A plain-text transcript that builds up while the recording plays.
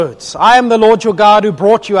words, I am the Lord your God who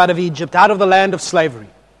brought you out of Egypt, out of the land of slavery.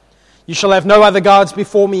 You shall have no other gods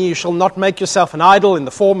before me. You shall not make yourself an idol in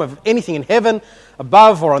the form of anything in heaven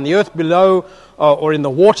above or on the earth below or in the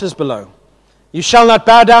waters below. You shall not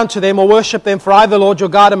bow down to them or worship them, for I, the Lord your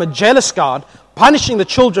God, am a jealous God, punishing the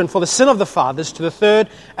children for the sin of the fathers to the third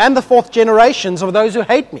and the fourth generations of those who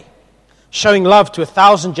hate me, showing love to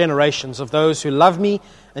 1,000 generations of those who love me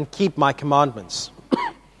and keep my commandments.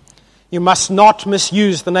 You must not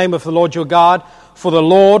misuse the name of the Lord your God, for the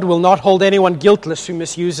Lord will not hold anyone guiltless who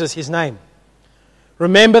misuses his name.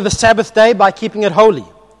 Remember the Sabbath day by keeping it holy.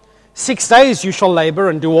 6 days you shall labor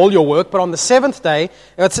and do all your work, but on the seventh day,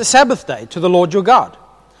 it's a Sabbath day to the Lord your God.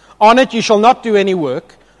 On it you shall not do any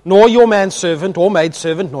work, nor your manservant or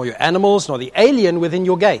maidservant, nor your animals, nor the alien within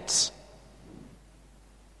your gates.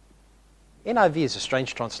 NIV is a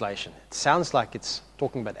strange translation. It sounds like it's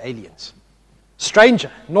talking about aliens.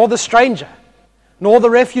 Stranger, nor the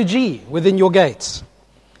refugee within your gates.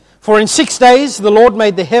 For in 6 days the Lord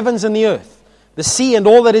made the heavens and the earth, the sea and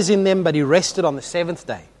all that is in them, but he rested on the seventh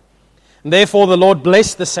day. And therefore the Lord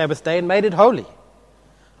blessed the Sabbath day and made it holy.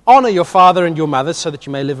 Honor your father and your mother, so that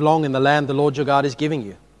you may live long in the land the Lord your God is giving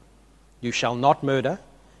you. You shall not murder,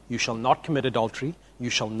 you shall not commit adultery, you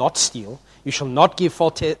shall not steal, you shall not give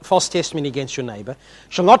false testimony against your neighbor,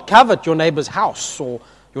 you shall not covet your neighbor's house or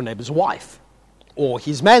your neighbor's wife, or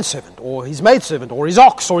his manservant, or his maidservant, or his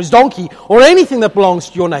ox, or his donkey, or anything that belongs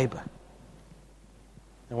to your neighbor.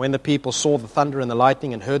 And when the people saw the thunder and the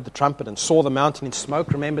lightning and heard the trumpet and saw the mountain in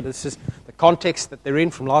smoke, remember this is the context that they're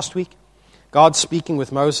in from last week, God speaking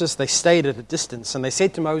with Moses, they stayed at a distance, and they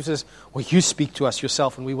said to Moses, well, you speak to us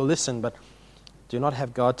yourself and we will listen, but do not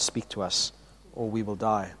have God speak to us, or we will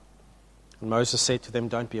die. And Moses said to them,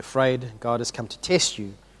 don't be afraid, God has come to test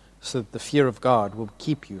you, so that the fear of God will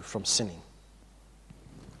keep you from sinning.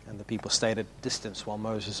 And the people stayed at a distance while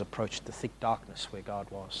Moses approached the thick darkness where God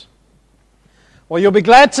was. Well, you'll be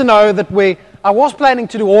glad to know that I was planning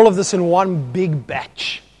to do all of this in one big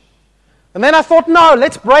batch. And then I thought, no,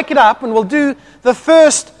 let's break it up and we'll do the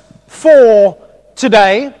first 4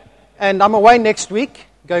 today. And I'm away next week,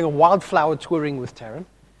 going on wildflower touring with Taryn.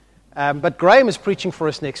 But Graham is preaching for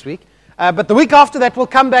us next week. But the week after that, we'll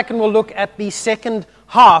come back and we'll look at the second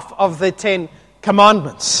half of the 10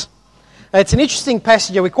 Commandments. It's an interesting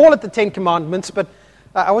passage. We call it the 10 Commandments, but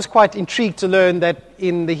I was quite intrigued to learn that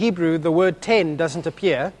in the Hebrew, the word 10 doesn't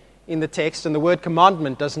appear in the text, and the word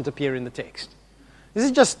commandment doesn't appear in the text. This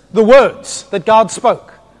is just the words that God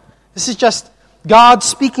spoke. This is just God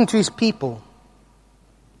speaking to his people.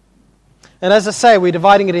 And as I say, we're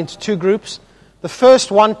dividing it into 2 groups. The first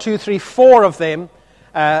 1, 2, 3, 4 of them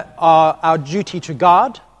are our duty to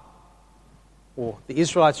God, or the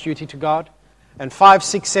Israelites' duty to God. And 5,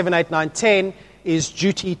 6, 7, 8, 9, 10 is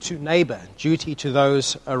duty to neighbor, duty to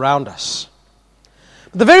those around us.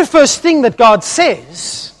 But the very first thing that God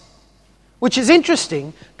says, which is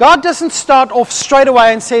interesting, God doesn't start off straight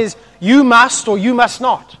away and says, you must or you must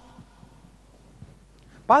not.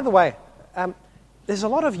 By the way, there's a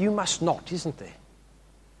lot of you must not, isn't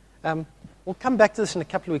there? We'll come back to this in a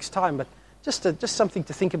couple of weeks' time, but just something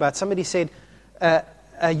to think about. Somebody said,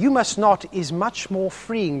 you must not is much more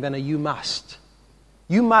freeing than a you must.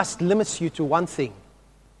 You must limits you to one thing.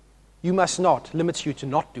 You must not limits you to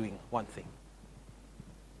not doing one thing.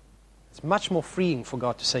 It's much more freeing for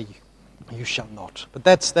God to say, you shall not. But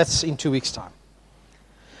that's in 2 weeks' time.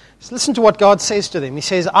 So listen to what God says to them. He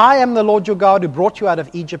says, I am the Lord your God who brought you out of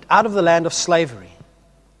Egypt, out of the land of slavery.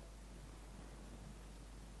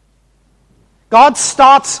 God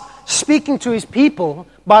starts speaking to his people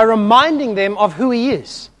by reminding them of who he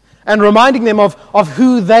is and reminding them of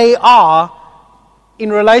who they are in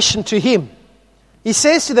relation to him. He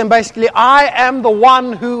says to them basically, I am the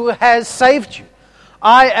one who has saved you.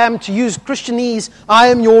 I am, to use Christianese, I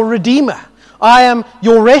am your Redeemer. I am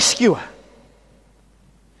your rescuer.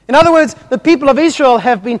 In other words, the people of Israel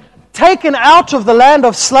have been taken out of the land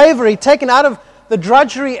of slavery, taken out of the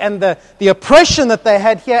drudgery and the oppression that they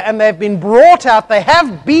had here, and they've been brought out. They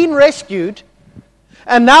have been rescued.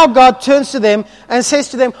 And now God turns to them and says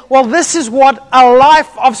to them, well, this is what a life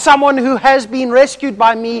of someone who has been rescued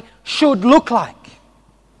by me should look like.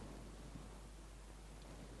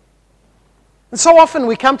 And so often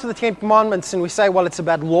we come to the 10 Commandments and we say, well, it's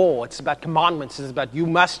about law, it's about commandments, it's about you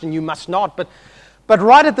must and you must not. But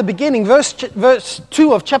right at the beginning, verse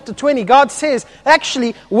 2 of chapter 20, God says,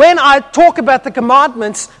 actually, when I talk about the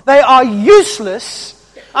commandments, they are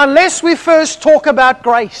useless unless we first talk about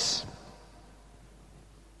grace.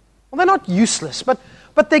 Well, they're not useless, but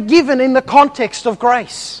they're given in the context of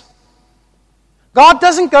grace. God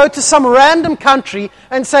doesn't go to some random country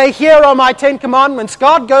and say, here are my 10 commandments.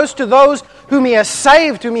 God goes to those whom He has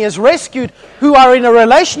saved, whom He has rescued, who are in a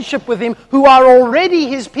relationship with Him, who are already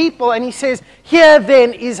His people, and He says, here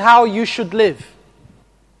then is how you should live.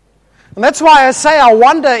 And that's why I say I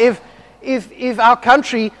wonder if our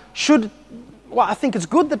country should, well, I think it's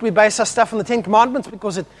good that we base our stuff on the 10 commandments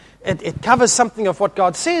because it covers something of what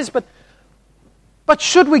God says, but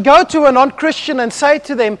should we go to a non-Christian and say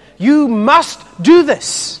to them, you must do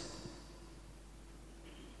this?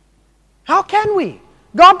 How can we?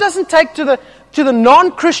 God doesn't take to the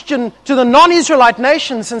non-Christian, to the non-Israelite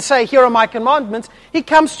nations and say, here are my commandments. He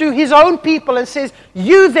comes to His own people and says,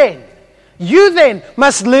 you then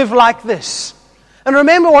must live like this. And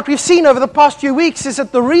remember what we've seen over the past few weeks is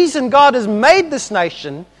that the reason God has made this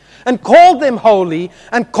nation and called them holy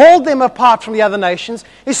and called them apart from the other nations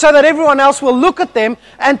is so that everyone else will look at them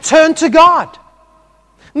and turn to God.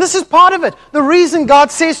 And this is part of it. The reason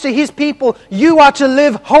God says to His people, you are to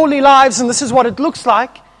live holy lives and this is what it looks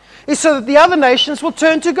like, is so that the other nations will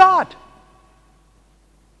turn to God.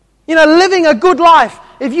 You know, living a good life,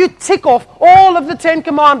 if you tick off all of the 10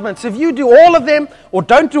 commandments, if you do all of them or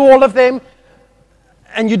don't do all of them,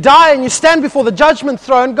 and you die and you stand before the judgment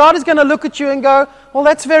throne, God is going to look at you and go, well,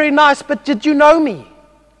 that's very nice, but did you know me?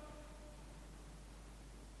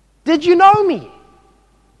 Did you know me?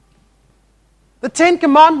 The 10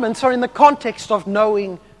 commandments are in the context of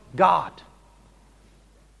knowing God.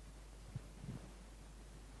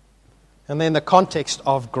 And then the context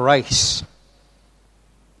of grace.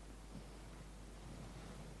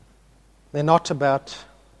 They're not about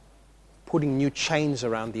putting new chains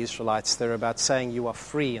around the Israelites. They're about saying you are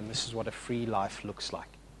free, and this is what a free life looks like.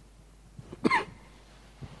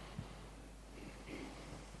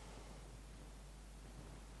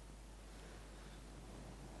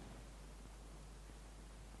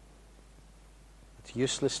 It's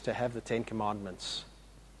useless to have the 10 commandments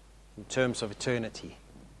in terms of eternity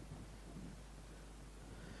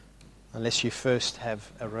unless you first have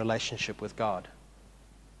a relationship with God.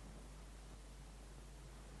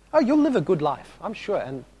 Oh, you'll live a good life, I'm sure,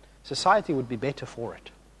 and society would be better for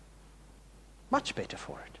it. Much better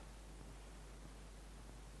for it.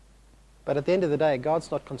 But at the end of the day,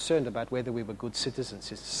 God's not concerned about whether we were good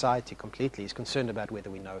citizens in society completely. He's concerned about whether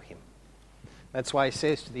we know Him. That's why He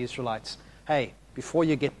says to the Israelites, hey, before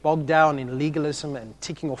you get bogged down in legalism and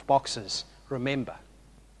ticking off boxes, remember,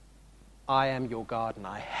 I am your God and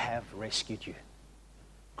I have rescued you.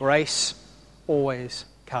 Grace always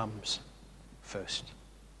comes first.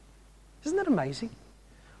 Isn't that amazing?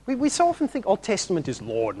 We so often think Old Testament is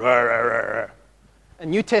Lord, and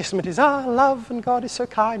New Testament is, love and God is so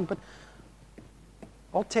kind. But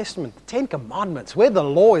Old Testament, the 10 Commandments, where the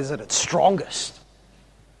law is at its strongest,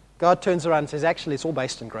 God turns around and says, actually, it's all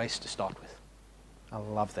based on grace to start with. I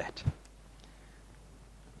love that.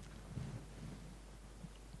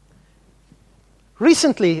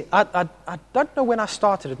 Recently, I don't know when I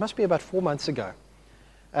started, it must be about 4 months ago.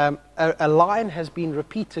 A line has been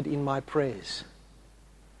repeated in my prayers.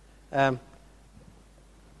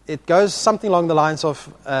 It goes something along the lines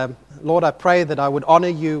of, Lord, I pray that I would honor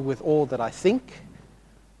you with all that I think,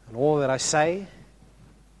 and all that I say, and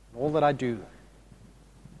all that I do.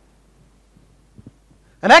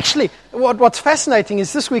 And actually, what's fascinating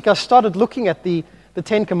is this week I started looking at the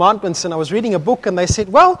 10 Commandments, and I was reading a book, and they said,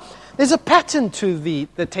 well, there's a pattern to the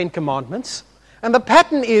 10 Commandments, and the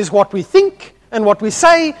pattern is what we think, and what we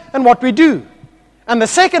say, and what we do. And the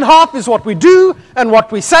second half is what we do, and what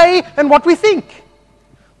we say, and what we think.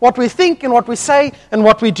 What we think, and what we say, and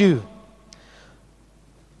what we do.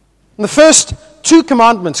 And the first 2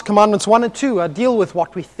 commandments, Commandments 1 and 2, deal with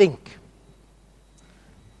what we think.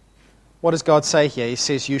 What does God say here? He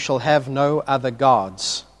says, you shall have no other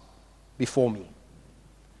gods before me.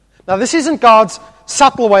 Now, this isn't God's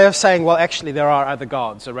subtle way of saying, well, actually, there are other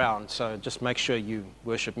gods around, so just make sure you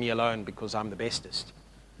worship me alone because I'm the bestest.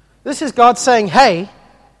 This is God saying, hey,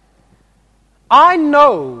 I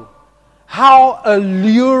know how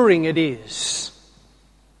alluring it is.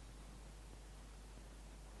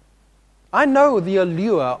 I know the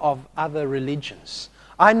allure of other religions.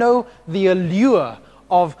 I know the allure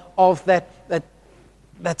of that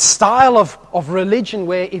style of religion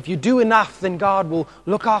where if you do enough, then God will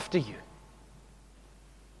look after you.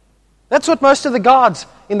 That's what most of the gods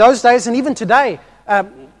in those days and even today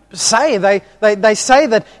say. They say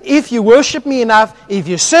that if you worship me enough, if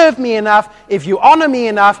you serve me enough, if you honor me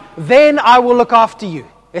enough, then I will look after you.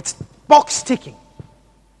 It's box ticking.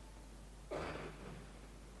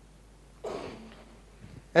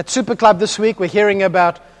 At Super Club this week, we're hearing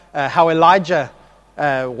about how Elijah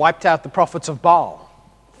wiped out the prophets of Baal.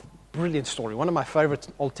 Brilliant story. One of my favorite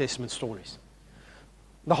Old Testament stories.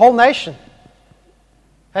 The whole nation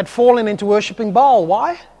had fallen into worshipping Baal.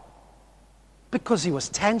 Why? Because he was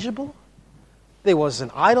tangible. There was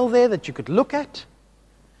an idol there that you could look at.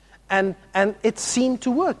 And it seemed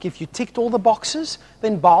to work. If you ticked all the boxes,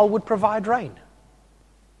 then Baal would provide rain.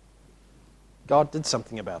 God did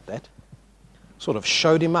something about that. Sort of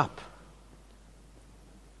showed him up.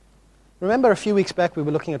 Remember a few weeks back we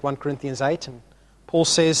were looking at 1 Corinthians 8, and Paul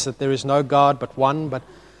says that there is no God but one,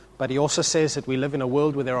 but he also says that we live in a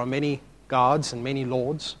world where there are many gods and many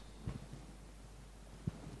lords.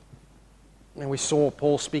 And we saw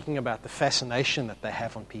Paul speaking about the fascination that they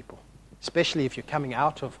have on people, especially if you're coming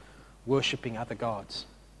out of worshipping other gods.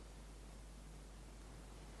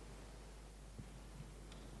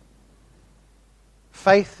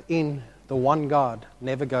 Faith in the one God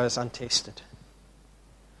never goes untested.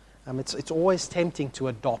 It's always tempting to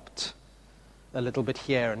adopt a little bit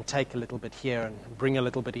here and take a little bit here and bring a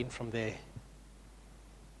little bit in from there.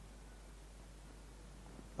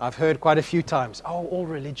 I've heard quite a few times, all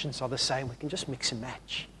religions are the same. We can just mix and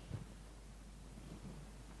match.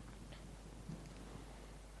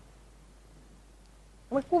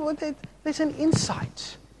 Well, there's an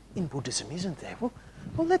insight in Buddhism, isn't there? Well,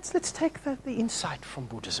 let's take the insight from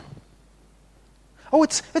Buddhism.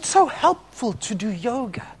 It's so helpful to do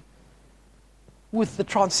yoga with the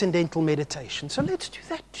transcendental meditation. So let's do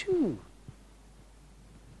that too.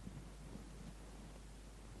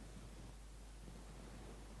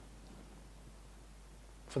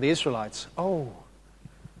 For the Israelites,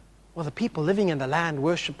 the people living in the land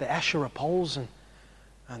worship the Asherah poles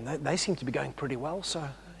and they seem to be going pretty well, so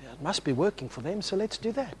it must be working for them, so let's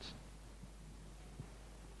do that.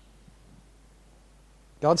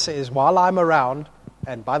 God says, while I'm around,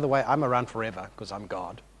 and by the way, I'm around forever because I'm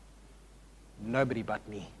God. Nobody but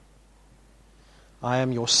me. I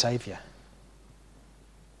am your Savior.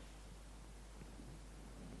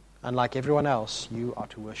 Unlike everyone else, you are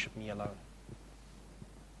to worship me alone.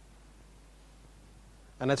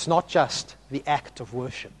 And it's not just the act of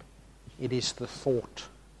worship. It is the thought.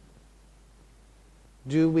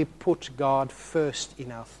 Do we put God first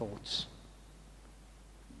in our thoughts?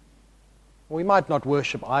 We might not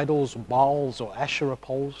worship idols, Baals, or Asherah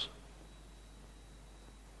poles.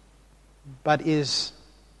 But is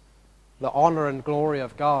the honor and glory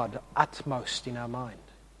of God utmost in our mind?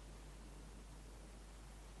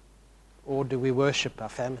 Or do we worship our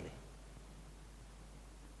family?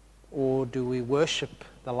 Or do we worship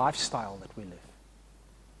the lifestyle that we live?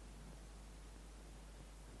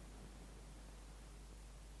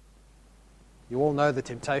 You all know the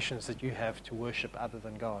temptations that you have to worship other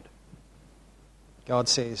than God. God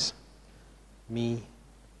says, me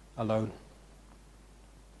alone.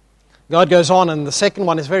 God goes on, and the second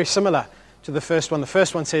one is very similar to the first one. The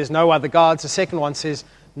first one says, no other gods. The second one says,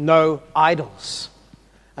 no idols.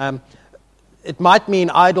 It might mean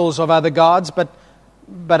idols of other gods, but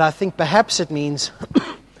I think perhaps it means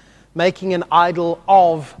making an idol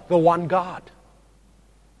of the one God.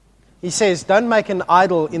 He says, don't make an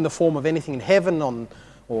idol in the form of anything in heaven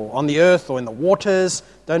or on the earth or in the waters.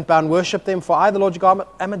 Don't bow and worship them, for I, the Lord your God,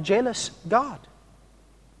 am a jealous God.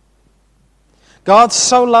 God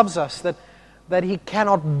so loves us that He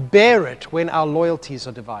cannot bear it when our loyalties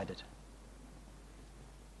are divided.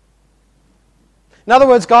 In other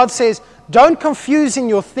words, God says, don't confuse in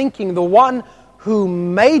your thinking the one who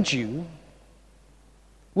made you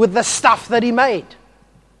with the stuff that He made.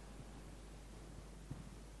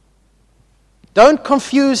 Don't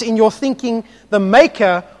confuse in your thinking the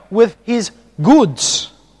Maker with His goods.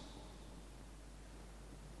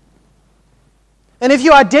 And if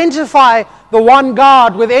you identify the one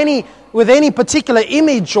God with any particular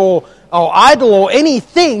image or idol or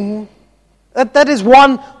anything, that is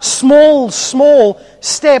one small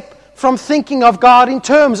step from thinking of God in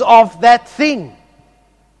terms of that thing.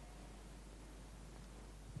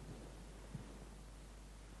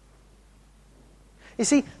 You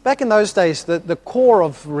see, back in those days, the core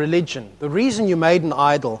of religion, the reason you made an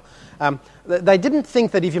idol, they didn't think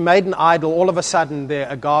that if you made an idol, all of a sudden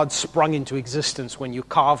a god sprung into existence when you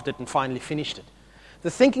carved it and finally finished it. The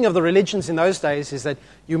thinking of the religions in those days is that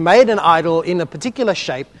you made an idol in a particular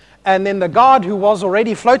shape, and then the god who was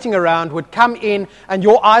already floating around would come in, and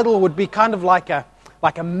your idol would be kind of like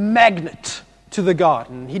a magnet to the god,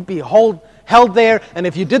 and he'd be held there, and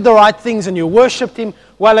if you did the right things and you worshipped him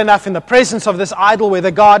well enough in the presence of this idol where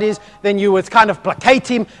the God is, then you would kind of placate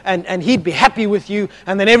him and he'd be happy with you,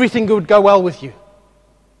 and then everything would go well with you.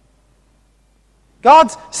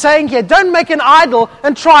 God's saying here, don't make an idol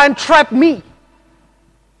and try and trap me.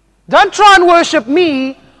 Don't try and worship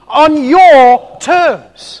me on your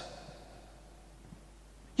terms.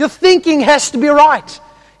 Your thinking has to be right.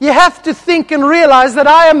 You have to think and realize that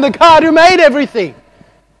I am the God who made everything.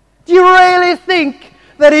 Do you really think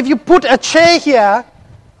that if you put a chair here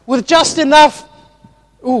with just enough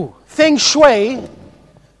feng shui,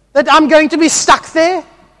 that I'm going to be stuck there?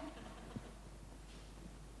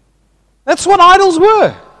 That's what idols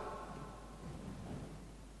were.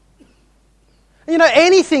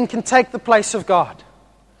 Anything can take the place of God.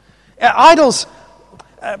 Idols,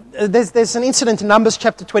 there's an incident in Numbers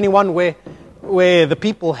chapter 21 where the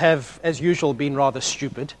people have, as usual, been rather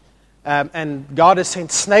stupid. And God has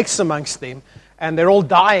sent snakes amongst them. And they're all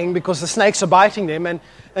dying because the snakes are biting them.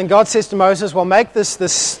 And God says to Moses, well, make this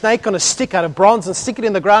snake on a stick out of bronze and stick it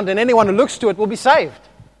in the ground. And anyone who looks to it will be saved.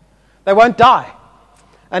 They won't die.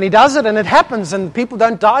 And he does it, and it happens, and people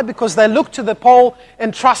don't die because they look to the pole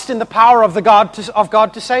and trust in the power of God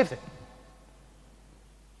to save them.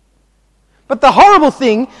 But the horrible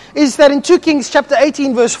thing is that in 2 Kings chapter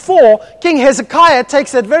 18, verse 4, King Hezekiah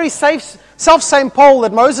takes that very self-same pole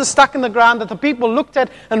that Moses stuck in the ground, that the people looked at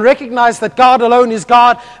and recognized that God alone is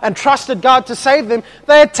God and trusted God to save them.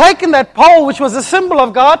 They had taken that pole, which was a symbol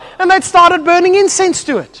of God, and they'd started burning incense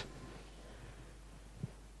to it.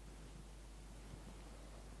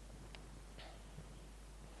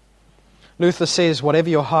 Luther says, whatever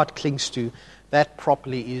your heart clings to, that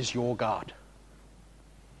properly is your God.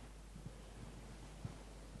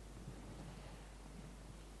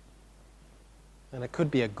 And it could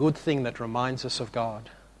be a good thing that reminds us of God.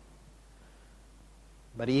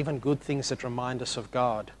 But even good things that remind us of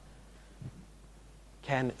God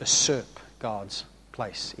can usurp God's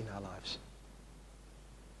place in our lives.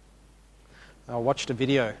 I watched a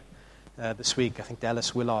video this week, I think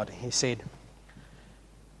Dallas Willard, he said,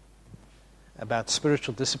 about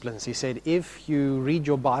spiritual disciplines. He said, if you read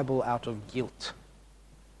your Bible out of guilt,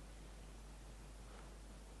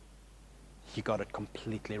 you got it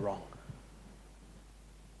completely wrong.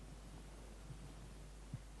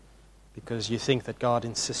 Because you think that God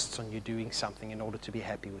insists on you doing something in order to be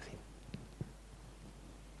happy with Him.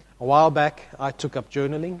 A while back, I took up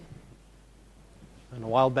journaling, and a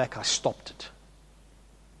while back I stopped it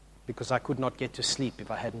because I could not get to sleep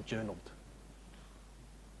if I hadn't journaled.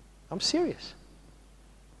 I'm serious.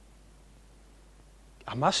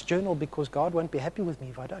 I must journal because God won't be happy with me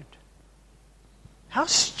if I don't. How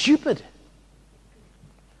stupid.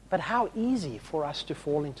 But how easy for us to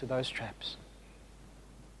fall into those traps.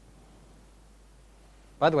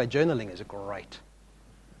 By the way, journaling is great.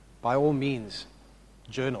 By all means,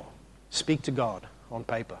 journal. Speak to God on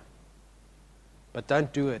paper. But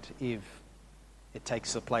don't do it if it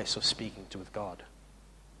takes the place of speaking with God.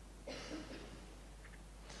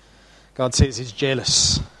 God says He's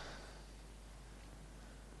jealous.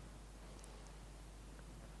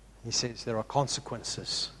 He says there are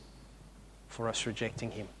consequences for us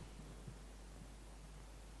rejecting Him.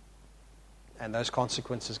 And those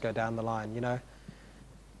consequences go down the line.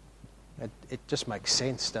 It just makes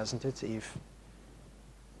sense, doesn't it?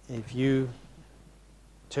 If you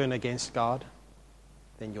turn against God,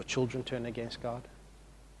 then your children turn against God.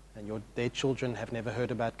 And their children have never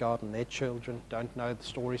heard about God, and their children don't know the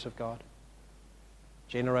stories of God.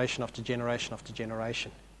 Generation after generation after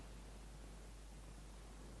generation.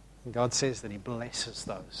 And God says that He blesses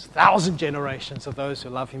those 1,000 generations of those who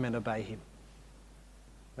love Him and obey Him.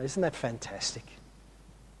 Isn't that fantastic?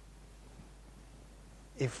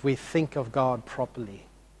 If we think of God properly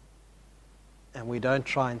and we don't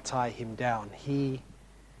try and tie Him down, you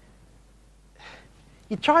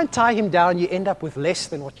try and tie Him down, you end up with less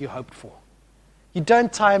than what you hoped for. You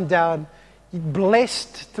don't tie Him down, you're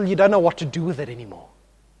blessed till you don't know what to do with it anymore.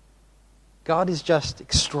 God is just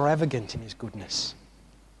extravagant in His goodness.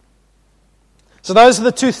 So those are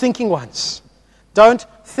the two thinking ones. Don't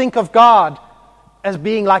think of God as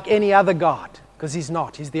being like any other God, because He's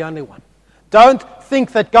not. He's the only one. Don't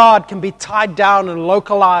think that God can be tied down and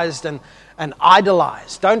localized and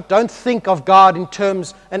idolized. Don't think of God in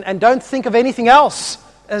terms, and don't think of anything else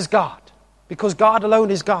as God, because God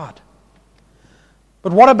alone is God.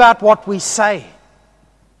 But what about what we say?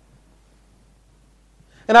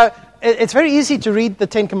 It's very easy to read the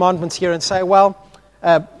Ten Commandments here and say, well,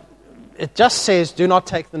 it just says, do not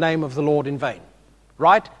take the name of the Lord in vain.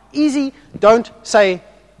 Right? Easy. Don't say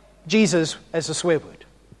Jesus as a swear word.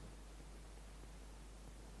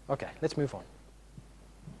 Okay, let's move on.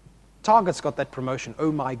 Target's got that promotion,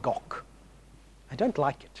 oh my gawk. I don't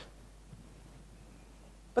like it.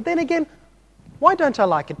 But then again, why don't I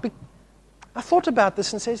like it? I thought about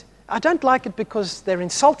this and says, I don't like it because they're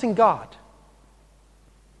insulting God.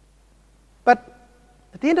 But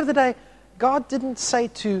at the end of the day, God didn't say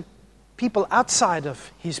to people outside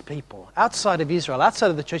of his people, outside of Israel,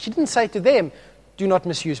 outside of the church. He didn't say to them, do not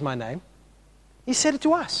misuse my name. He said it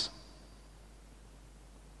to us.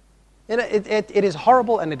 It is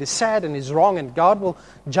horrible and it is sad and it is wrong, and God will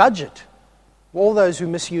judge it. All those who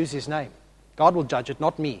misuse his name. God will judge it,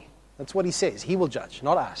 not me. That's what he says. He will judge,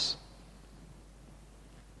 not us.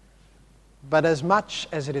 But as much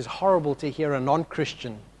as it is horrible to hear a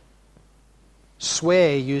non-Christian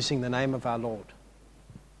swear using the name of our Lord,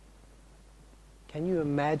 can you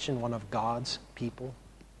imagine one of God's people?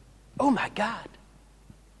 Oh my God.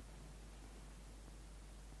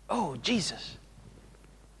 Oh, Jesus.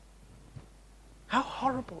 How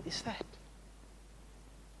horrible is that?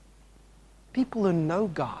 People who know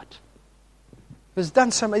God, who's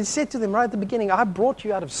done so much. He said to them right at the beginning, I brought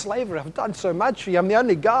you out of slavery. I've done so much for you. I'm the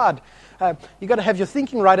only God. You've got to have your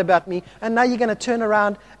thinking right about me. And now you're going to turn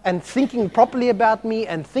around and thinking properly about me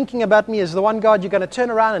and thinking about me as the one God, you're going to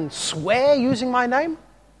turn around and swear using my name?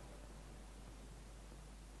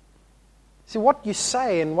 See, what you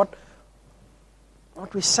say and what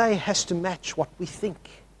we say has to match what we think.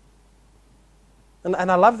 And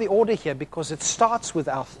I love the order here because it starts with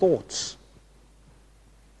our thoughts.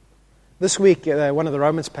 This week, one of the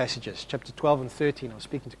Romans passages, chapter 12 and 13, I was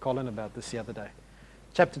speaking to Colin about this the other day.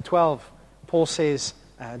 Chapter 12, Paul says,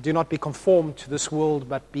 do not be conformed to this world,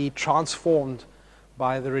 but be transformed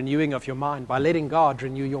by the renewing of your mind, by letting God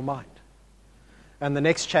renew your mind. And the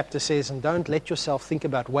next chapter says, and don't let yourself think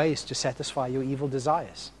about ways to satisfy your evil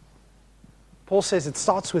desires. Paul says it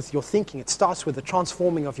starts with your thinking. It starts with the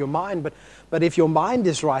transforming of your mind. But if your mind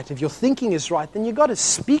is right, if your thinking is right, then you've got to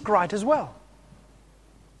speak right as well.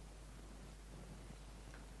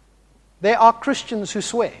 There are Christians who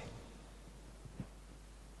swear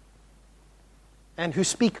and who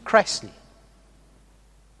speak crassly.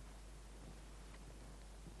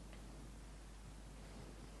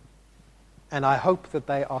 And I hope that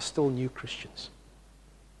they are still new Christians.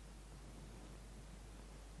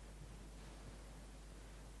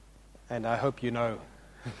 And I hope you know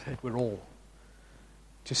that we're all,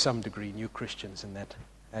 to some degree, new Christians in that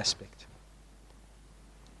aspect.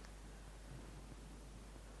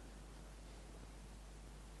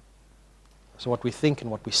 So what we think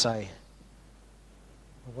and what we say.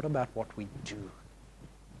 What about what we do?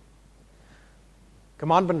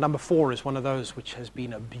 Commandment number 4 is one of those which has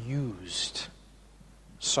been abused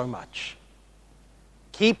so much.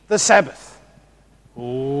 Keep the Sabbath.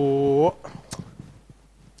 Oh,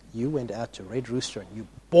 you went out to Red Rooster and you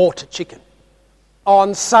bought a chicken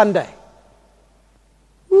on Sunday.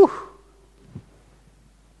 Whew.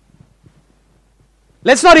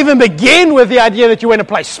 Let's not even begin with the idea that you went to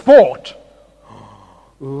play sport.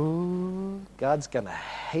 Ooh, God's going to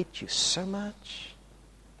hate you so much.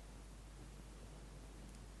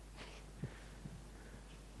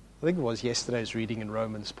 I think it was yesterday's reading in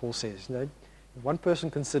Romans. Paul says, if one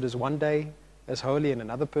person considers one day as holy and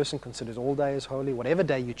another person considers all day as holy, whatever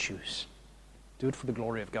day you choose, do it for the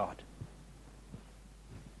glory of God.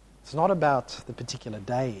 It's not about the particular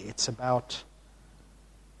day. It's about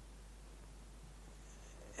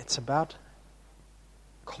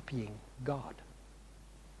copying God.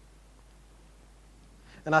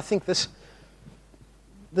 And I think this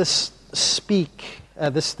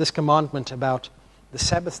commandment about the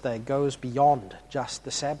Sabbath day goes beyond just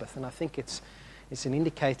the Sabbath. And I think it's an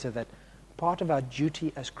indicator that part of our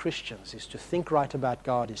duty as Christians is to think right about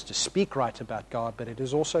God, is to speak right about God, but it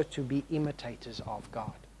is also to be imitators of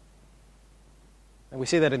God. And we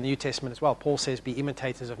see that in the New Testament as well. Paul says, be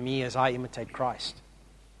imitators of me as I imitate Christ,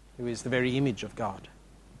 who is the very image of God.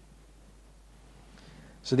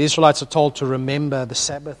 So the Israelites are told to remember the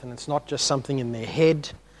Sabbath, and it's not just something in their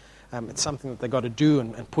head. It's something that they've got to do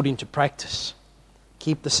and put into practice.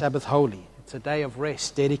 Keep the Sabbath holy. It's a day of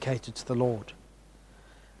rest dedicated to the Lord.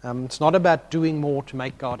 It's not about doing more to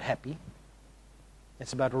make God happy.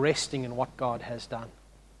 It's about resting in what God has done.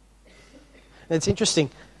 And it's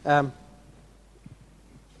interesting. The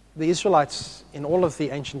Israelites in all of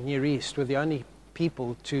the ancient Near East were the only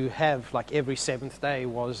people to have, like, every seventh day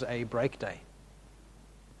was a break day.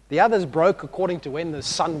 The others broke according to when the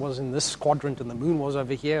sun was in this quadrant and the moon was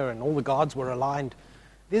over here and all the gods were aligned.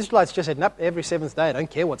 The Israelites just said, nope, every seventh day, I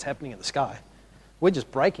don't care what's happening in the sky. We're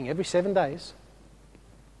just breaking every 7 days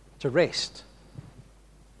to rest.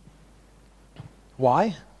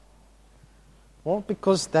 Why? Well,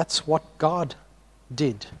 because that's what God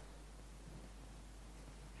did.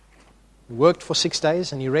 He worked for 6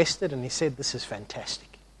 days and he rested and he said, this is fantastic.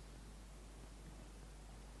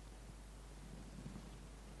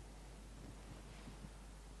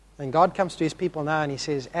 And God comes to his people now and he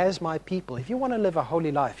says, as my people, if you want to live a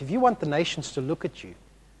holy life, if you want the nations to look at you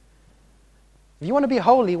If you want to be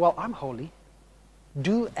holy, well, I'm holy.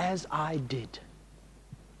 Do as I did.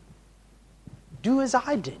 Do as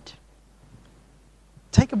I did.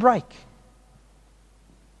 Take a break.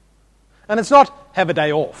 And it's not have a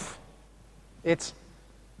day off. It's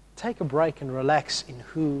take a break and relax in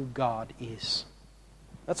who God is.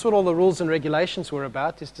 That's what all the rules and regulations were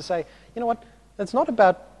about, is to say, you know what, it's not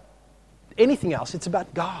about anything else, it's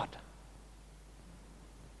about God.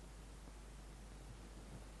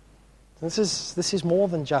 This is more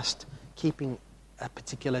than just keeping a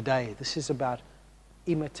particular day. This is about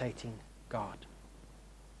imitating God.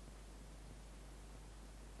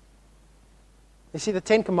 You see, the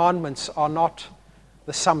Ten Commandments are not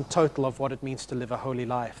the sum total of what it means to live a holy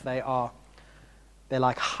life. They're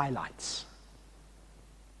like highlights.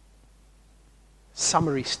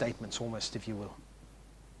 Summary statements almost, if you will.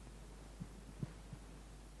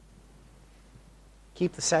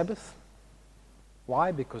 Keep the Sabbath.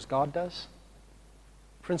 Why? Because God does.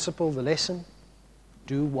 Principle, the lesson,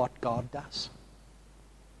 do what God does.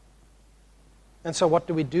 And so what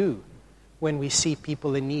do we do when we see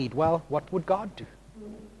people in need? Well, what would God do?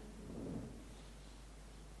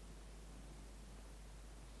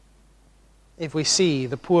 If we see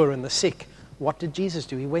the poor and the sick, what did Jesus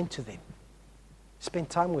do? He went to them. Spent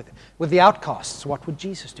time with them. With the outcasts, what would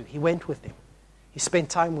Jesus do? He went with them. He spent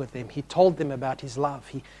time with them. He told them about His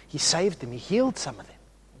love. He saved them. He healed some of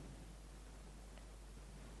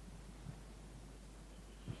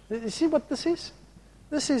them. You see what this is?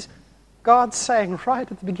 This is God saying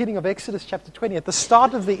right at the beginning of Exodus chapter 20, at the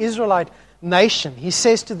start of the Israelite nation, He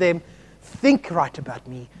says to them, think right about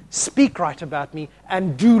me, speak right about me,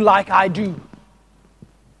 and do like I do.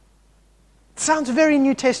 It sounds very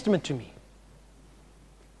New Testament to me.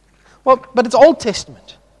 Well, but it's Old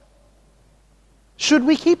Testament. Should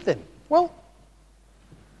we keep them? Well,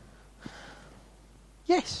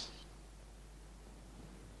 yes.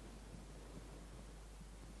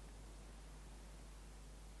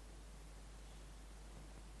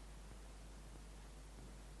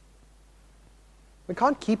 We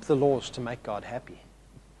can't keep the laws to make God happy.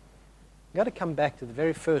 We've got to come back to the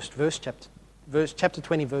very first chapter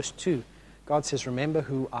 20, verse 2. God says, remember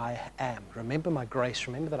who I am. Remember my grace.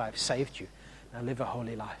 Remember that I've saved you. Now live a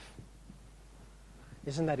holy life.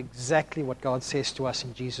 Isn't that exactly what God says to us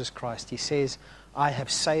in Jesus Christ? He says, I have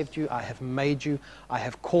saved you. I have made you. I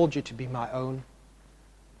have called you to be my own.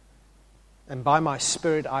 And by my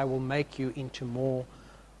Spirit, I will make you into more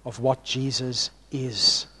of what Jesus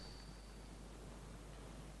is.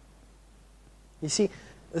 You see,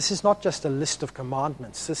 this is not just a list of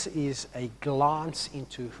commandments. This is a glance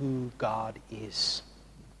into who God is.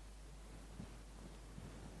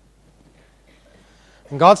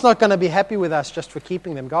 And God's not going to be happy with us just for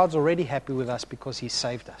keeping them. God's already happy with us because He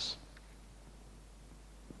saved us.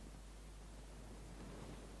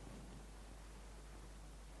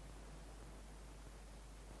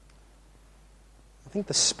 I think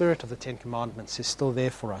the spirit of the Ten Commandments is still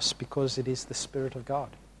there for us because it is the Spirit of God.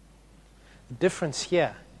 The difference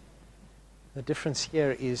here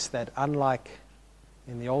is that unlike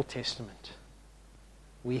in the Old Testament,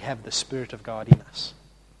 we have the Spirit of God in us.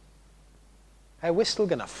 Hey, we're still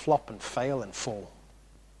going to flop and fail and fall.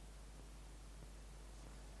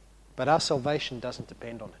 But our salvation doesn't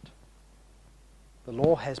depend on it. The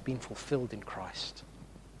law has been fulfilled in Christ.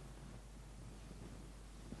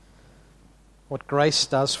 What grace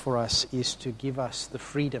does for us is to give us the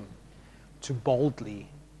freedom to boldly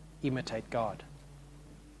imitate God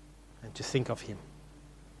and to think of Him.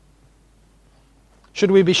 Should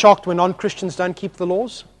we be shocked when non-Christians don't keep the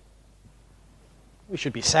laws? We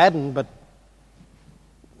should be saddened, but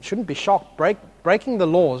shouldn't be shocked. Breaking the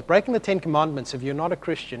laws, breaking the Ten Commandments, if you're not a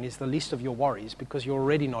Christian, is the least of your worries because you're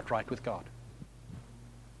already not right with God.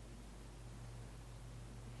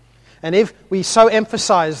 And if we so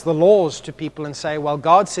emphasize the laws to people and say, well,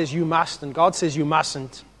 God says you must and God says you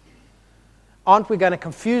mustn't, aren't we going to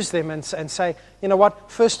confuse them and say, you know what,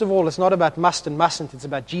 first of all, it's not about must and mustn't, it's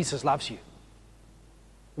about Jesus loves you.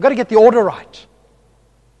 We've got to get the order right.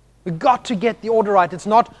 We've got to get the order right. It's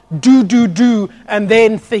not do, and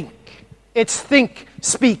then think. It's think,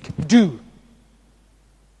 speak, do.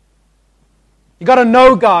 You've got to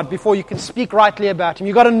know God before you can speak rightly about Him.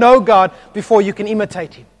 You've got to know God before you can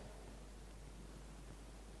imitate Him.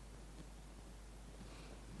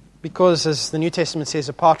 Because, as the New Testament says,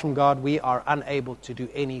 apart from God, we are unable to do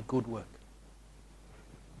any good work.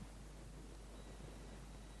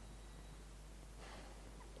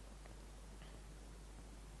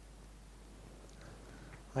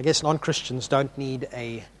 I guess non-Christians don't need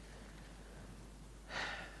a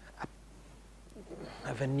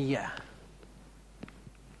veneer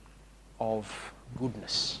of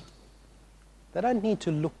goodness. They don't need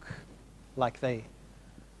to look like they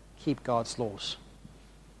keep God's laws.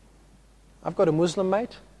 I've got a Muslim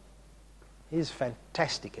mate. He's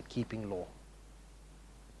fantastic at keeping law.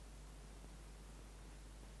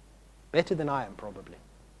 Better than I am, probably.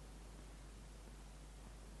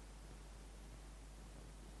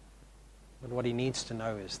 But what he needs to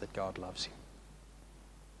know is that God loves him.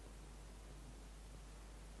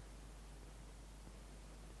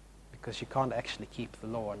 Because you can't actually keep the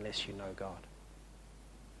law unless you know God.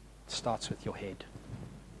 It starts with your head,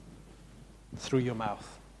 through your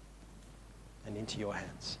mouth, and into your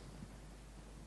hands.